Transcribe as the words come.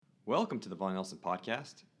Welcome to the Vaughan Nelson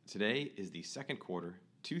Podcast. Today is the second quarter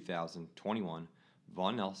 2021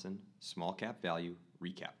 Vaughan Nelson Small Cap Value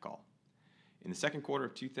Recap Call. In the second quarter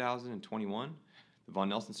of 2021, the Vaughan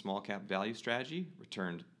Nelson Small Cap Value strategy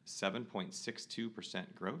returned 7.62%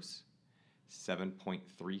 gross,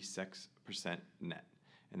 7.36% net,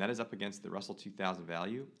 and that is up against the Russell 2000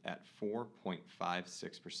 value at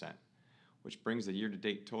 4.56%, which brings the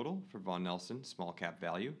year-to-date total for Vaughan Nelson Small Cap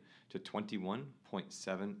Value to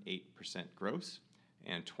 21.78% gross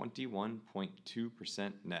and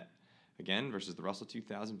 21.2% net, again versus the Russell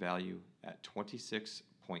 2000 value at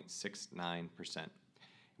 26.69%.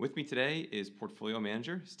 With me today is Portfolio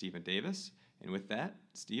Manager Stephen Davis, and with that,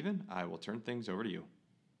 Stephen, I will turn things over to you.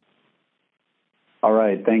 All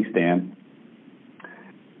right, thanks, Dan.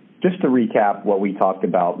 Just to recap what we talked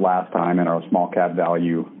about last time in our small cap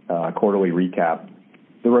value quarterly recap,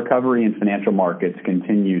 the recovery in financial markets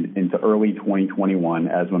continued into early 2021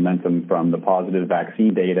 as momentum from the positive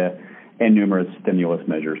vaccine data and numerous stimulus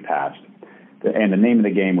measures passed. And the name of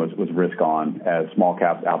the game was risk on, as small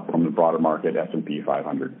caps outperformed the broader market S&P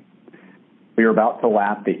 500. We were about to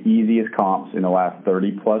lap the easiest comps in the last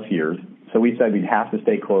 30 plus years, so we said we'd have to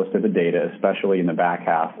stay close to the data, especially in the back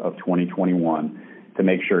half of 2021, to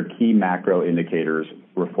make sure key macro indicators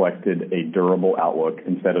reflected a durable outlook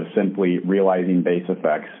instead of simply realizing base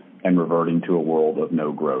effects and reverting to a world of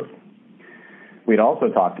no growth. We'd also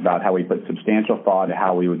talked about how we put substantial thought into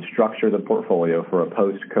how we would structure the portfolio for a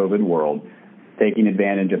post-COVID world, taking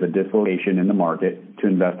advantage of the dislocation in the market to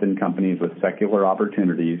invest in companies with secular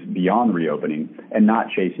opportunities beyond reopening and not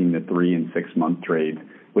chasing the 3 and 6 month trades,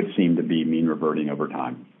 which seem to be mean reverting over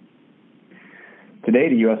time. Today,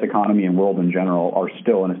 the U.S. economy and world in general are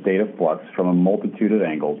still in a state of flux from a multitude of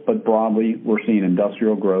angles, but broadly, we're seeing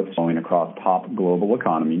industrial growth slowing across top global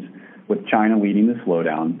economies, with China leading the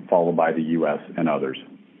slowdown, followed by the U.S. and others.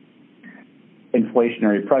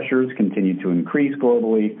 Inflationary pressures continue to increase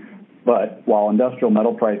globally, but while industrial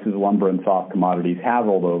metal prices, lumber, and soft commodities have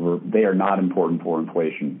rolled over, they are not important for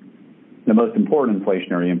inflation. The most important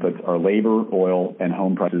inflationary inputs are labor, oil, and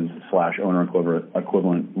home prices / owner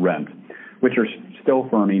equivalent rent, which are still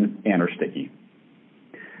firming and are sticky.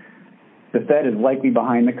 The Fed is likely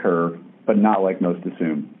behind the curve, but not like most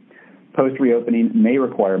assume. Post-reopening may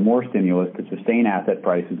require more stimulus to sustain asset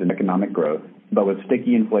prices and economic growth, but with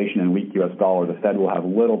sticky inflation and weak U.S. dollar, the Fed will have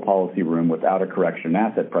little policy room without a correction in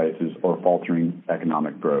asset prices or faltering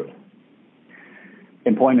economic growth.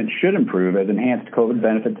 Employment should improve as enhanced COVID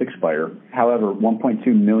benefits expire. However, 1.2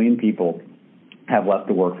 million people have left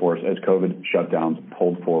the workforce as COVID shutdowns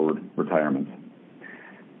pulled forward retirements.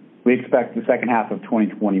 We expect the second half of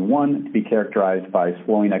 2021 to be characterized by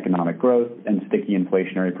slowing economic growth and sticky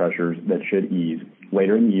inflationary pressures that should ease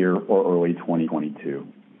later in the year or early 2022.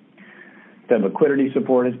 Fed liquidity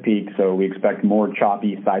support has peaked, so we expect more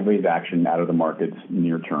choppy sideways action out of the markets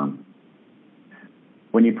near term.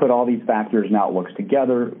 When you put all these factors and outlooks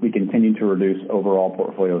together, we continue to reduce overall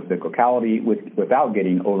portfolio cyclicality without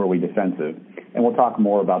getting overly defensive, and we'll talk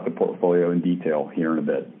more about the portfolio in detail here in a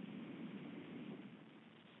bit.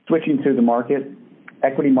 Switching to the market,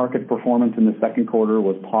 equity market performance in the second quarter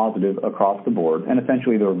was positive across the board and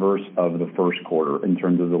essentially the reverse of the first quarter in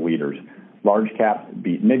terms of the leaders. Large caps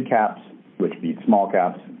beat mid caps, which beat small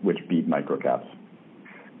caps, which beat micro caps.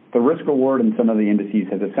 The risk reward in some of the indices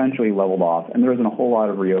has essentially leveled off, and there isn't a whole lot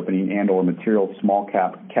of reopening and or material small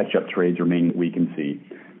cap catch-up trades remaining that we can see.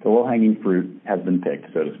 The low-hanging fruit has been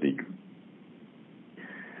picked, so to speak.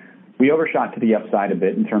 We overshot to the upside a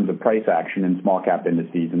bit in terms of price action in small cap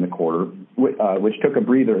indices in the quarter, which took a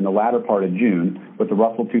breather in the latter part of June, with the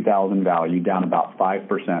Russell 2000 value down about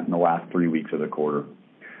 5% in the last 3 weeks of the quarter.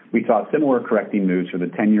 We saw similar correcting moves for the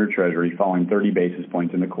 10-year Treasury falling 30 basis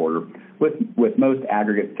points in the quarter, with most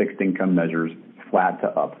aggregate fixed income measures flat to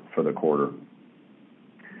up for the quarter.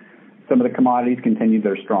 Some of the commodities continued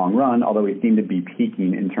their strong run, although we seem to be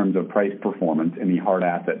peaking in terms of price performance in the hard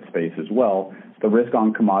asset space as well. The risk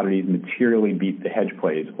on commodities materially beat the hedge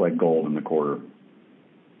plays like gold in the quarter.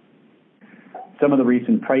 Some of the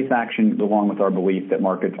recent price action, along with our belief that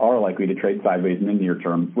markets are likely to trade sideways in the near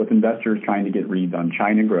term, with investors trying to get reads on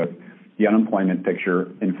China growth, the unemployment picture,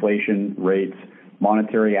 inflation, rates,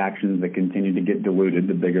 monetary actions that continue to get diluted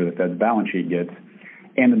the bigger the Fed's balance sheet gets,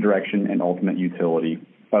 and the direction and ultimate utility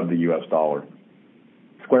of the U.S. dollar.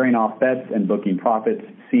 Squaring off bets and booking profits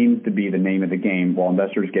seems to be the name of the game, while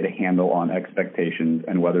investors get a handle on expectations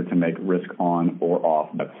and whether to make risk on or off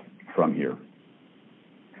bets from here.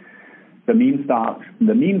 The meme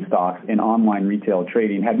stocks in online retail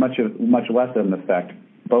trading had much less of an effect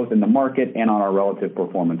both in the market and on our relative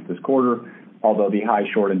performance this quarter, although the high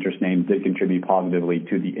short interest names did contribute positively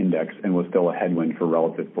to the index and was still a headwind for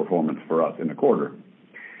relative performance for us in the quarter.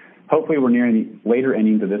 Hopefully, we're nearing the later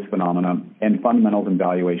innings of this phenomenon, and fundamentals and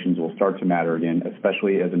valuations will start to matter again,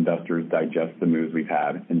 especially as investors digest the moves we've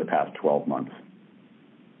had in the past 12 months.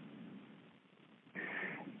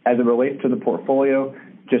 As it relates to the portfolio,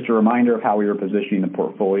 just a reminder of how we were positioning the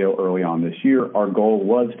portfolio early on this year. Our goal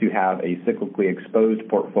was to have a cyclically exposed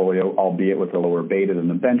portfolio, albeit with a lower beta than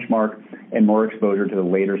the benchmark, and more exposure to the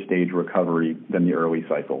later stage recovery than the early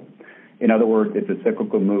cycle. In other words, if the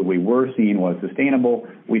cyclical move we were seeing was sustainable,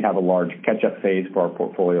 we'd have a large catch-up phase for our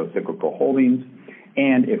portfolio of cyclical holdings.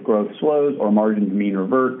 And if growth slows or margins mean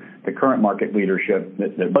revert, the current market leadership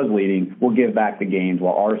that was leading will give back the gains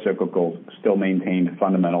while our cyclicals still maintain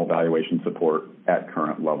fundamental valuation support at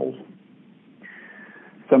current levels.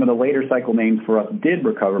 Some of the later cycle names for us did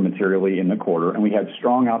recover materially in the quarter, and we had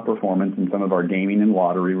strong outperformance in some of our gaming and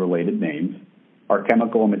lottery-related names. Our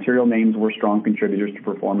chemical and material names were strong contributors to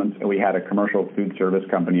performance, and we had a commercial food service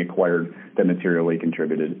company acquired that materially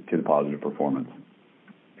contributed to the positive performance.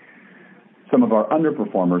 Some of our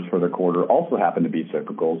underperformers for the quarter also happened to be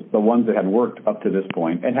cyclicals, the ones that had worked up to this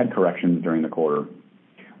point and had corrections during the quarter.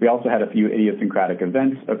 We also had a few idiosyncratic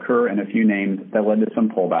events occur and a few names that led to some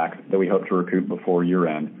pullbacks that we hope to recoup before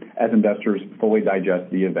year-end as investors fully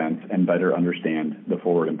digest the events and better understand the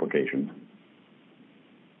forward implications.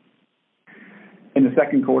 In the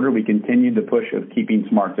second quarter, we continued the push of keeping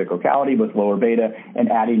smart cyclicality with lower beta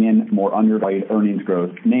and adding in more undervalued earnings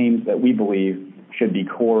growth names that we believe should be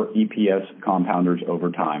core EPS compounders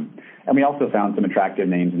over time. And we also found some attractive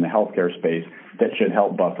names in the healthcare space that should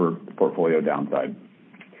help buffer portfolio downside.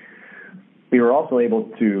 We were also able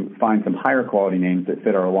to find some higher quality names that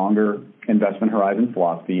fit our longer investment horizon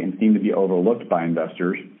philosophy and seem to be overlooked by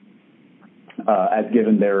investors, as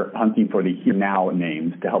given they're hunting for the here now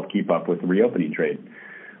names to help keep up with the reopening trade.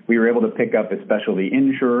 We were able to pick up a specialty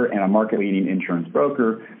insurer and a market-leading insurance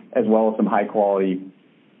broker, as well as some high-quality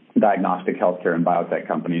diagnostic healthcare and biotech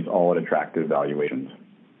companies, all at attractive valuations.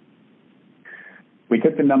 We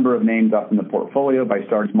took the number of names up in the portfolio by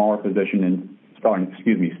starting smaller positions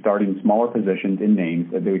in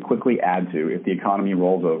names that they would quickly add to if the economy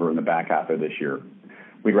rolls over in the back half of this year.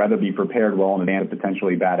 We'd rather be prepared well in advance of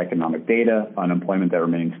potentially bad economic data, unemployment that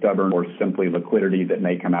remains stubborn, or simply liquidity that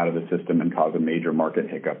may come out of the system and cause a major market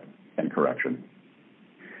hiccup and correction.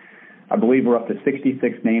 I believe we're up to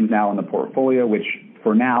 66 names now in the portfolio, which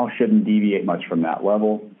for now shouldn't deviate much from that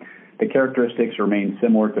level. The characteristics remain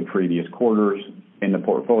similar to previous quarters in the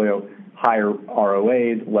portfolio: higher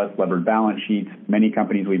ROAs, less levered balance sheets, many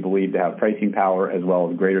companies we believe to have pricing power, as well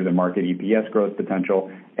as greater than market EPS growth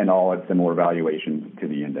potential, and all at similar valuations to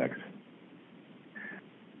the index.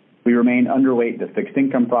 We remain underweight the fixed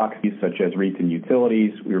income proxies such as REITs and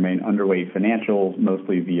utilities. We remain underweight financials,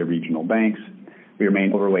 mostly via regional banks. We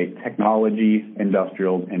remain overweight technology,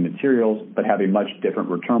 industrials, and materials, but have a much different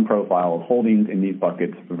return profile of holdings in these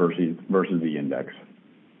buckets versus the index.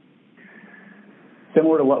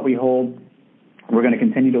 Similar to what we hold, we're going to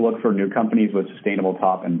continue to look for new companies with sustainable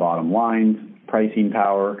top and bottom lines, pricing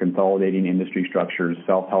power, consolidating industry structures,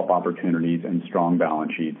 self-help opportunities, and strong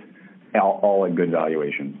balance sheets, all at good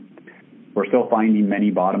valuations. We're still finding many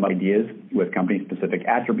bottom ideas with company-specific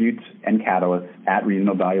attributes and catalysts at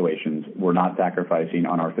reasonable valuations. We're not sacrificing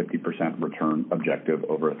on our 50% return objective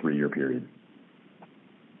over a 3-year period.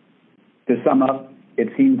 To sum up, it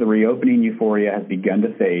seems the reopening euphoria has begun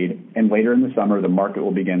to fade, and later in the summer, the market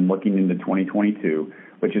will begin looking into 2022,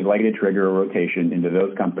 which is likely to trigger a rotation into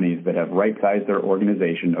those companies that have right-sized their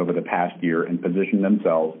organization over the past year and positioned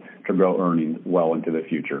themselves to grow earnings well into the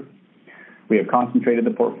future. We have concentrated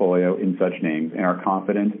the portfolio in such names and are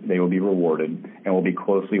confident they will be rewarded, and will be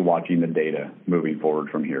closely watching the data moving forward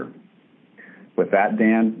from here. With that,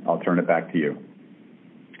 Dan, I'll turn it back to you.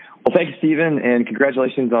 Well, thank you, Stephen, and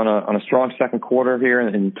congratulations on a strong second quarter here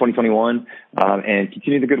in 2021, and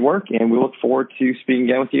continue the good work, and we look forward to speaking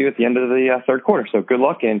again with you at the end of the third quarter. So good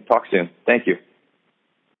luck and talk soon. Thank you.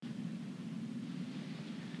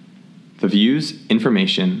 The views,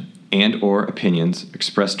 information, and/or opinions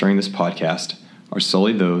expressed during this podcast are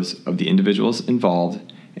solely those of the individuals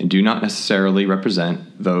involved and do not necessarily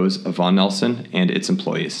represent those of Vaughan Nelson and its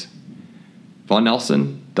employees. Vaughan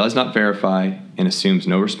Nelson does not verify and assumes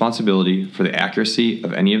no responsibility for the accuracy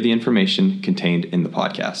of any of the information contained in the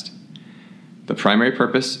podcast. The primary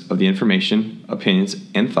purpose of the information, opinions,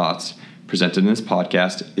 and thoughts presented in this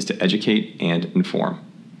podcast is to educate and inform.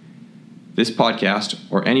 This podcast,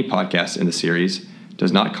 or any podcast in the series,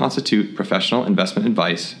 does not constitute professional investment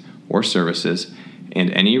advice or services, and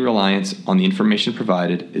any reliance on the information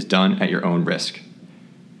provided is done at your own risk.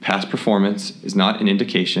 Past performance is not an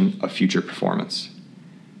indication of future performance.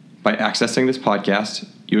 By accessing this podcast,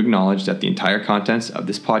 you acknowledge that the entire contents of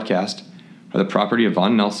this podcast are the property of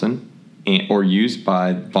Vaughan Nelson or used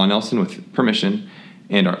by Vaughan Nelson with permission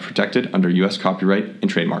and are protected under U.S. copyright and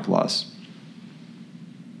trademark laws.